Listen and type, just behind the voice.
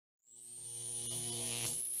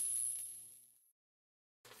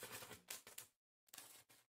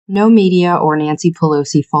No media or Nancy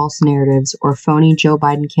Pelosi false narratives or phony Joe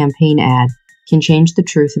Biden campaign ad can change the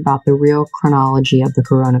truth about the real chronology of the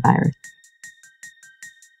coronavirus.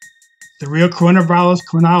 The real coronavirus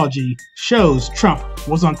chronology shows Trump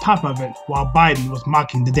was on top of it while Biden was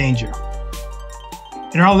mocking the danger.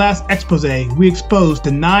 In our last expose, we exposed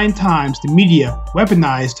the 9 times the media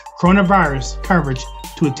weaponized coronavirus coverage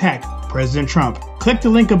to attack President Trump. Click the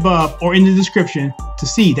link above or in the description to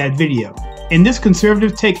see that video. In this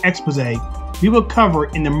conservative take expose, we will cover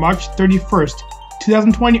in the March 31st,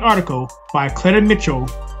 2020 article by Cleta Mitchell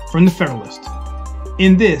from The Federalist.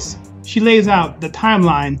 In this, she lays out the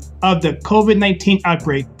timeline of the COVID-19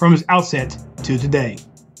 outbreak from its outset to today.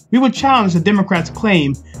 We will challenge the Democrats'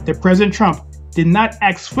 claim that President Trump did not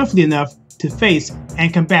act swiftly enough to face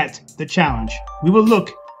and combat the challenge. We will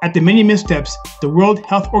look at the many missteps the World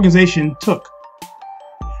Health Organization took.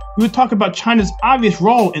 We will talk about China's obvious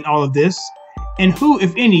role in all of this, and who,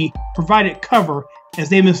 if any, provided cover as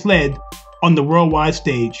they misled on the worldwide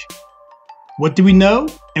stage. What do we know,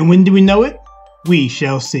 and when do we know it? We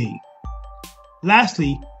shall see.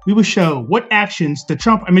 Lastly, we will show what actions the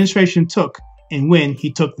Trump administration took and when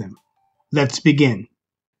he took them. Let's begin.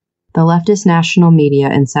 The leftist national media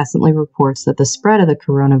incessantly reports that the spread of the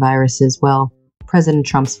coronavirus is, well, President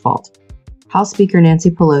Trump's fault. House Speaker Nancy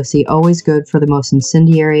Pelosi, always good for the most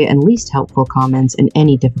incendiary and least helpful comments in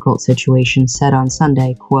any difficult situation, said on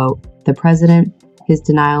Sunday, quote, "The president, his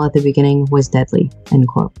denial at the beginning was deadly," end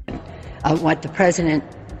quote. His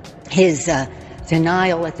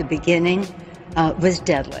denial at the beginning was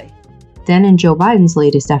deadly. Then in Joe Biden's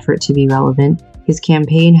latest effort to be relevant, his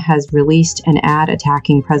campaign has released an ad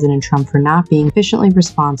attacking President Trump for not being sufficiently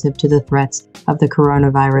responsive to the threats of the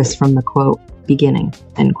coronavirus from the, quote, "beginning,"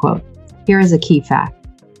 end quote. Here is a key fact.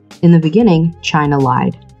 In the beginning, China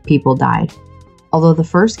lied. People died. Although the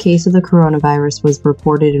first case of the coronavirus was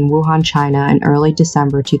reported in Wuhan, China in early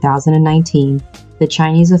December 2019, the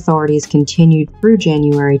Chinese authorities continued through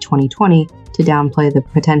January 2020 to downplay the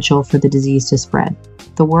potential for the disease to spread.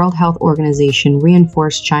 The World Health Organization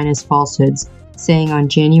reinforced China's falsehoods, saying on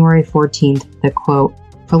January 14th that, quote,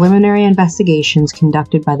 "Preliminary investigations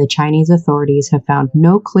conducted by the Chinese authorities have found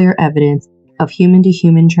no clear evidence of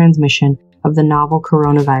human-to-human transmission of the novel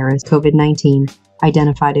coronavirus, COVID-19,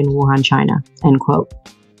 identified in Wuhan, China," end quote.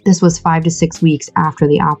 This was 5 to 6 weeks after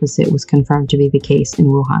the opposite was confirmed to be the case in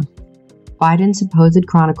Wuhan. Biden's supposed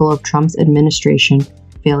chronicle of Trump's administration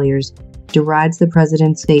failures derides the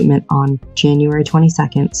president's statement on January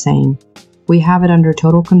 22nd, saying, "We have it under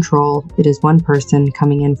total control. It is one person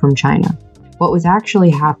coming in from China." What was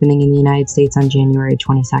actually happening in the United States on January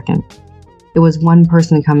 22nd? It was one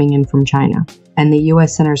person coming in from China, and the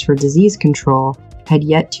U.S. Centers for Disease Control had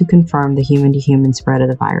yet to confirm the human-to-human spread of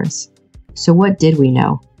the virus. So what did we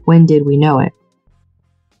know? When did we know it?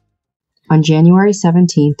 On January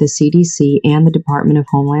 17th, the CDC and the Department of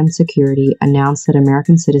Homeland Security announced that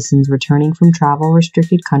American citizens returning from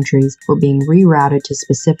travel-restricted countries were being rerouted to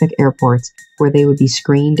specific airports where they would be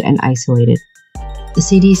screened and isolated. The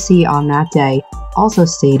CDC on that day also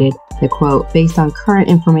stated that, quote, "Based on current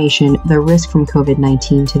information, the risk from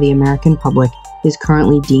COVID-19 to the American public is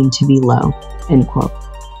currently deemed to be low," end quote.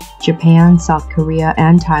 Japan, South Korea,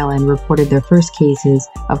 and Thailand reported their first cases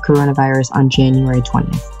of coronavirus on January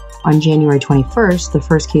 20th. On January 21st, the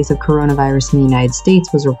first case of coronavirus in the United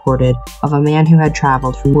States was reported of a man who had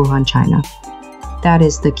traveled from Wuhan, China. That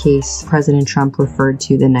is the case President Trump referred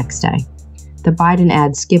to the next day. The Biden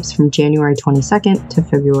ad skips from January 22nd to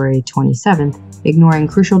February 27th, ignoring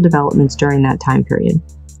crucial developments during that time period.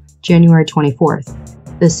 January 24th,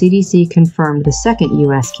 the CDC confirmed the second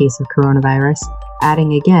U.S. case of coronavirus,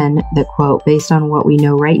 adding again that, quote, "Based on what we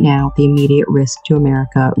know right now, the immediate risk to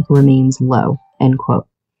America remains low," end quote.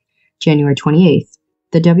 January 28th,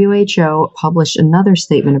 the WHO published another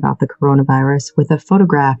statement about the coronavirus with a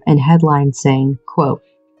photograph and headline saying, quote,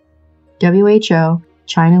 "WHO,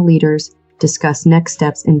 China leaders discuss next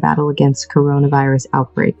steps in battle against coronavirus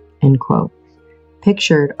outbreak," end quote.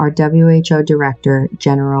 Pictured are WHO Director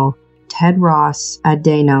General Tedros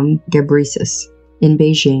Adhanom Ghebreyesus in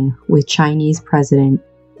Beijing with Chinese President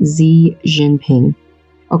Xi Jinping.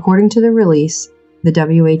 According to the release, the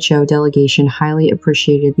WHO delegation highly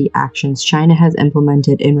appreciated the actions China has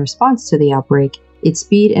implemented in response to the outbreak, its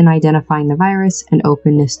speed in identifying the virus, and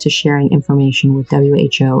openness to sharing information with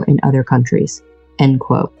WHO and other countries, end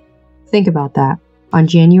quote. Think about that. On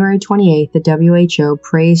January 28th, the WHO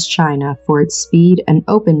praised China for its speed and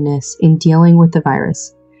openness in dealing with the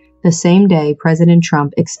virus. The same day, President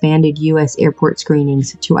Trump expanded U.S. airport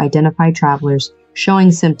screenings to identify travelers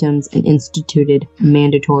showing symptoms and instituted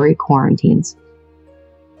mandatory quarantines.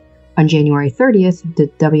 On January 30th, the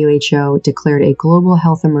WHO declared a global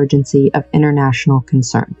health emergency of international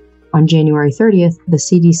concern. On January 30th, the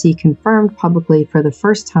CDC confirmed publicly for the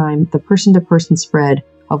first time the person-to-person spread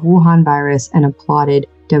of Wuhan virus and applauded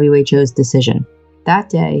WHO's decision. That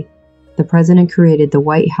day, the president created the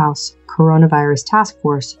White House Coronavirus Task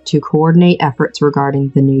Force to coordinate efforts regarding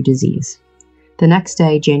the new disease. The next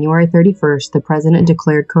day, January 31st, the president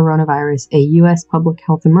declared coronavirus a U.S. public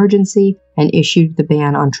health emergency and issued the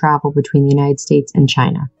ban on travel between the United States and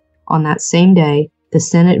China. On that same day, the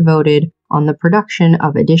Senate voted on the production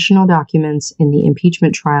of additional documents in the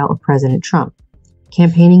impeachment trial of President Trump.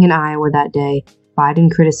 Campaigning in Iowa that day, Biden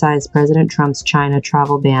criticized President Trump's China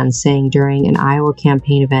travel ban, saying during an Iowa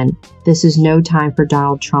campaign event, "This is no time for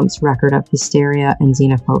Donald Trump's record of hysteria and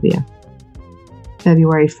xenophobia."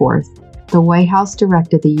 February 4th, the White House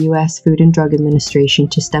directed the U.S. Food and Drug Administration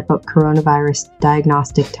to step up coronavirus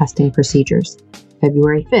diagnostic testing procedures.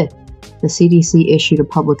 February 5th, the CDC issued a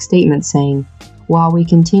public statement saying, "While we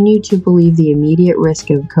continue to believe the immediate risk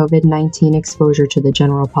of COVID-19 exposure to the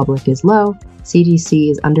general public is low, CDC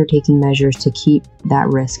is undertaking measures to keep that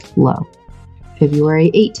risk low." February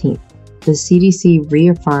 18th, the CDC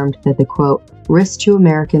reaffirmed that the, quote, "risk to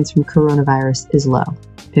Americans from coronavirus is low."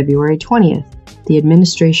 February 20th, the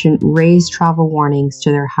administration raised travel warnings to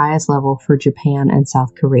their highest level for Japan and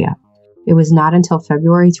South Korea. It was not until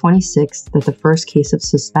February 26th that the first case of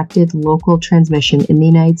suspected local transmission in the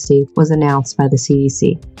United States was announced by the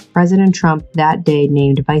CDC. President Trump that day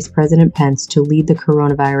named Vice President Pence to lead the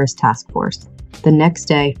coronavirus task force. The next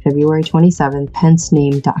day, February 27th, Pence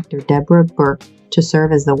named Dr. Deborah Birx to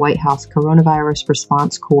serve as the White House Coronavirus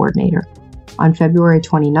Response Coordinator. On February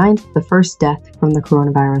 29th, the first death from the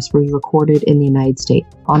coronavirus was recorded in the United States.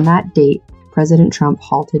 On that date, President Trump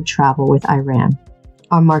halted travel with Iran.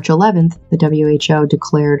 On March 11th, the WHO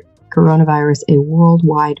declared coronavirus a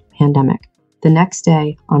worldwide pandemic. The next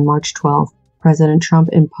day, on March 12th, President Trump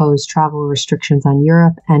imposed travel restrictions on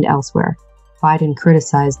Europe and elsewhere. Biden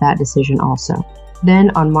criticized that decision also.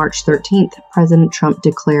 Then, on March 13th, President Trump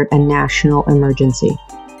declared a national emergency.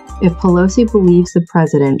 If Pelosi believes the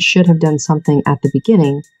president should have done something at the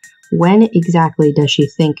beginning, when exactly does she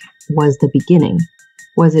think was the beginning?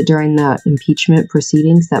 Was it during the impeachment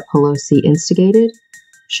proceedings that Pelosi instigated?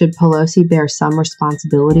 Should Pelosi bear some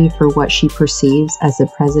responsibility for what she perceives as the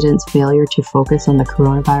president's failure to focus on the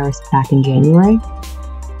coronavirus back in January?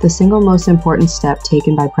 The single most important step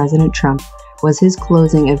taken by President Trump was his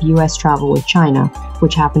closing of U.S. travel with China,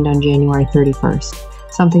 which happened on January 31st,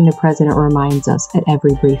 something the president reminds us at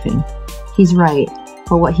every briefing. He's right,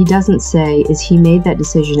 but what he doesn't say is he made that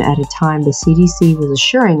decision at a time the CDC was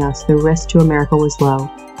assuring us the risk to America was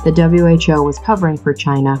low, the WHO was covering for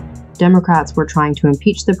China, Democrats were trying to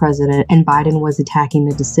impeach the president, and Biden was attacking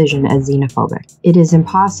the decision as xenophobic. It is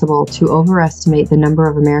impossible to overestimate the number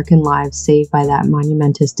of American lives saved by that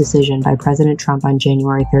monumentous decision by President Trump on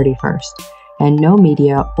January 31st. And no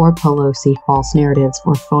media or Pelosi false narratives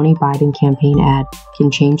or phony Biden campaign ad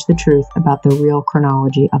can change the truth about the real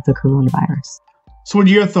chronology of the coronavirus. So what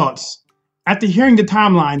are your thoughts? After hearing the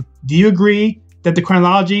timeline, do you agree that the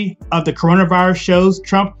chronology of the coronavirus shows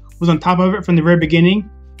Trump was on top of it from the very beginning?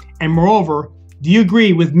 And moreover, do you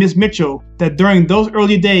agree with Ms. Mitchell that during those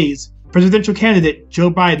early days, presidential candidate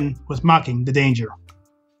Joe Biden was mocking the danger?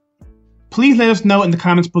 Please let us know in the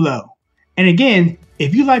comments below. And again,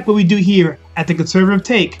 if you like what we do here at The Conservative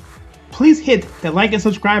Take, please hit that like and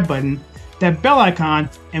subscribe button, that bell icon,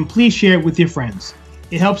 and please share it with your friends.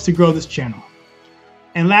 It helps to grow this channel.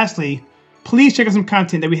 And lastly, please check out some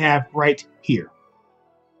content that we have right here.